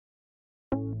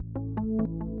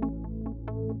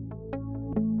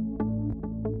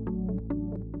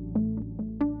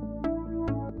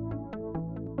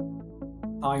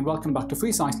Hi and welcome back to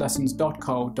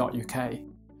freesciencelessons.co.uk.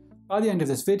 By the end of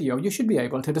this video, you should be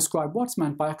able to describe what's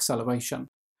meant by acceleration.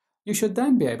 You should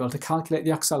then be able to calculate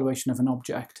the acceleration of an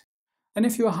object. And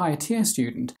if you're a higher tier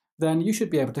student, then you should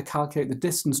be able to calculate the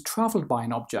distance travelled by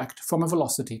an object from a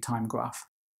velocity time graph.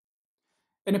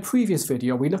 In a previous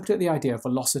video, we looked at the idea of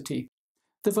velocity.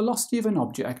 The velocity of an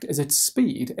object is its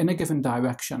speed in a given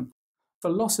direction.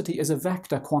 Velocity is a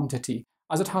vector quantity,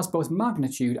 as it has both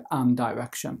magnitude and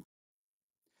direction.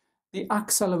 The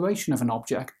acceleration of an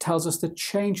object tells us the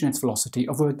change in its velocity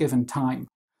over a given time,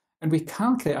 and we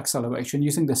calculate acceleration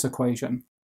using this equation.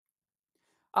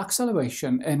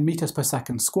 Acceleration in meters per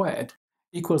second squared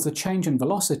equals the change in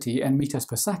velocity in meters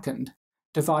per second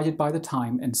divided by the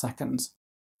time in seconds.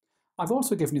 I've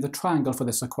also given you the triangle for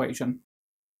this equation.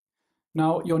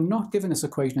 Now, you're not given this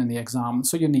equation in the exam,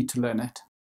 so you need to learn it.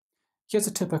 Here's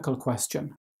a typical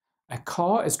question. A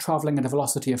car is travelling at a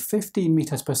velocity of 15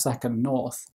 meters per second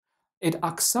north. It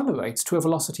accelerates to a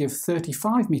velocity of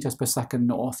 35 meters per second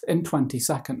north in 20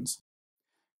 seconds.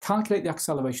 Calculate the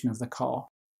acceleration of the car.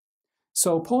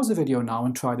 So pause the video now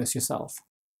and try this yourself.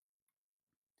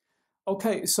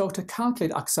 Okay, so to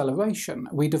calculate acceleration,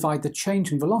 we divide the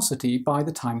change in velocity by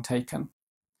the time taken.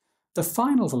 The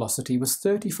final velocity was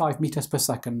 35 meters per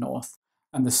second north,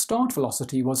 and the start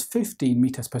velocity was 15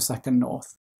 meters per second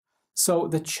north. So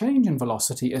the change in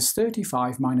velocity is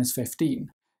 35 minus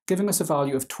 15, giving us a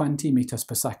value of 20 meters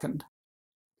per second.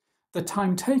 The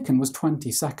time taken was 20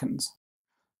 seconds.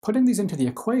 Putting these into the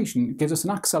equation gives us an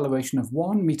acceleration of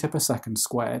 1 meter per second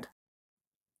squared.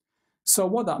 So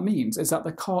what that means is that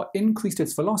the car increased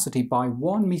its velocity by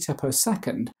 1 meter per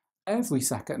second every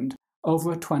second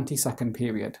over a 20-second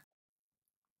period.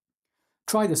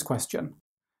 Try this question.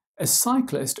 A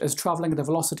cyclist is travelling at a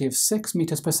velocity of 6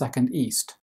 meters per second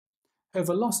east. Her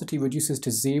velocity reduces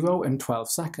to 0 in 12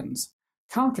 seconds.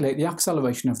 Calculate the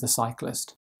acceleration of the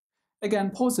cyclist.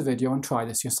 Again, pause the video and try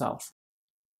this yourself.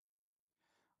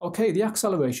 Okay, the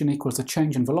acceleration equals the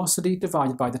change in velocity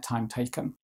divided by the time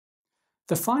taken.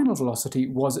 The final velocity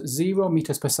was 0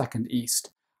 meters per second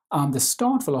east, and the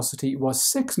start velocity was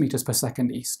 6 meters per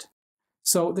second east.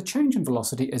 So the change in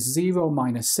velocity is 0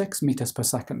 minus 6 meters per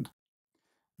second.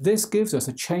 This gives us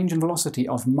a change in velocity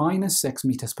of minus 6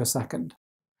 meters per second.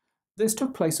 This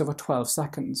took place over 12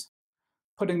 seconds.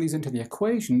 Putting these into the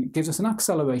equation gives us an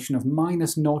acceleration of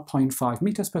minus 0.5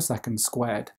 meters per second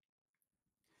squared.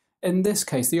 In this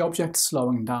case, the object is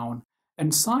slowing down,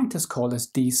 and scientists call this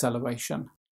deceleration.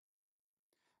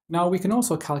 Now, we can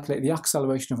also calculate the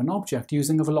acceleration of an object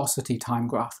using a velocity time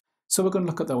graph, so we're going to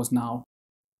look at those now.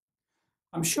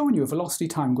 I'm showing you a velocity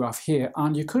time graph here,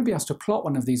 and you could be asked to plot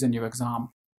one of these in your exam.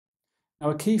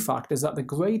 Now, a key fact is that the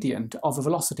gradient of a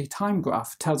velocity time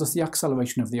graph tells us the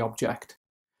acceleration of the object.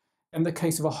 In the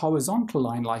case of a horizontal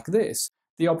line like this,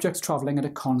 the object's travelling at a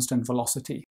constant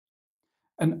velocity.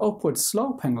 An upward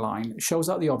sloping line shows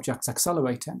that the object's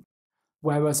accelerating,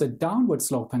 whereas a downward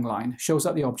sloping line shows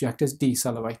that the object is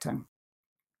decelerating.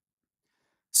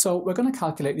 So we're going to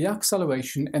calculate the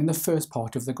acceleration in the first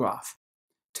part of the graph.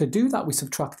 To do that, we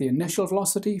subtract the initial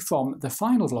velocity from the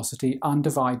final velocity and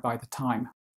divide by the time.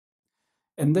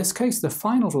 In this case, the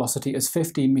final velocity is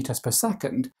 15 meters per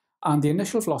second, and the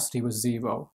initial velocity was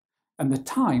 0. And the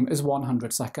time is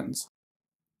 100 seconds.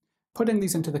 Putting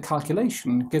these into the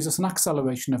calculation gives us an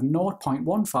acceleration of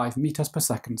 0.15 meters per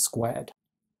second squared.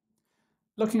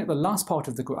 Looking at the last part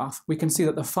of the graph, we can see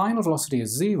that the final velocity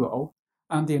is 0,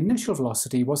 and the initial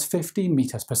velocity was 15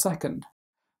 meters per second.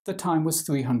 The time was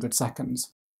 300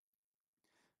 seconds.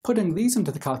 Putting these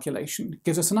into the calculation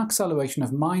gives us an acceleration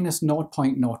of minus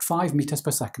 0.05 meters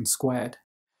per second squared.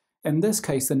 In this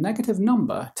case, the negative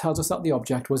number tells us that the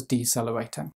object was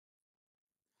decelerating.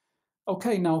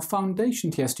 Okay, now foundation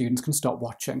tier students can stop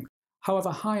watching. However,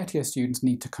 higher tier students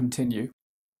need to continue.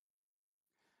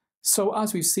 So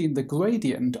as we've seen, the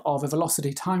gradient of a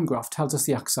velocity time graph tells us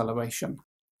the acceleration.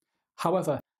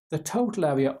 However, the total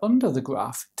area under the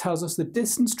graph tells us the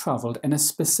distance travelled in a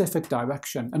specific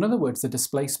direction, in other words, the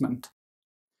displacement.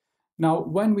 Now,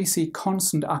 when we see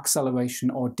constant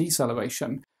acceleration or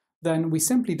deceleration, then we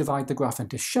simply divide the graph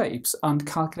into shapes and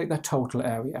calculate their total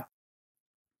area.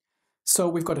 So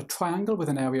we've got a triangle with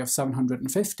an area of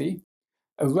 750,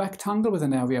 a rectangle with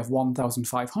an area of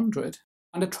 1,500,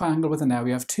 and a triangle with an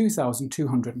area of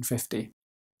 2,250.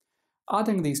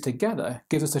 Adding these together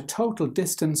gives us a total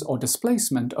distance or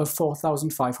displacement of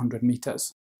 4,500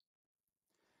 meters.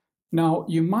 Now,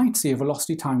 you might see a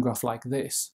velocity time graph like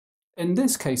this. In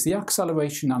this case, the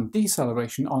acceleration and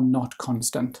deceleration are not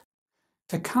constant.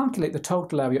 To calculate the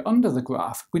total area under the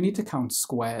graph, we need to count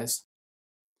squares.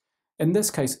 In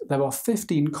this case, there are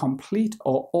 15 complete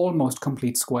or almost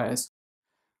complete squares.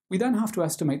 We then have to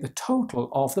estimate the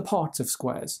total of the parts of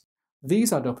squares.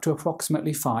 These add up to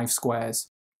approximately 5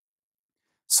 squares.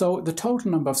 So the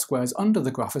total number of squares under the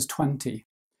graph is 20.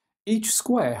 Each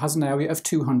square has an area of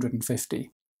 250.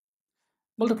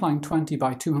 Multiplying 20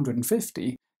 by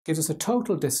 250 gives us a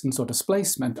total distance or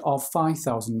displacement of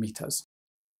 5,000 meters.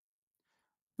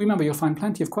 Remember, you'll find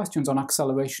plenty of questions on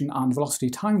acceleration and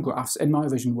velocity time graphs in my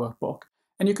revision workbook,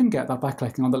 and you can get that by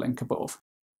clicking on the link above.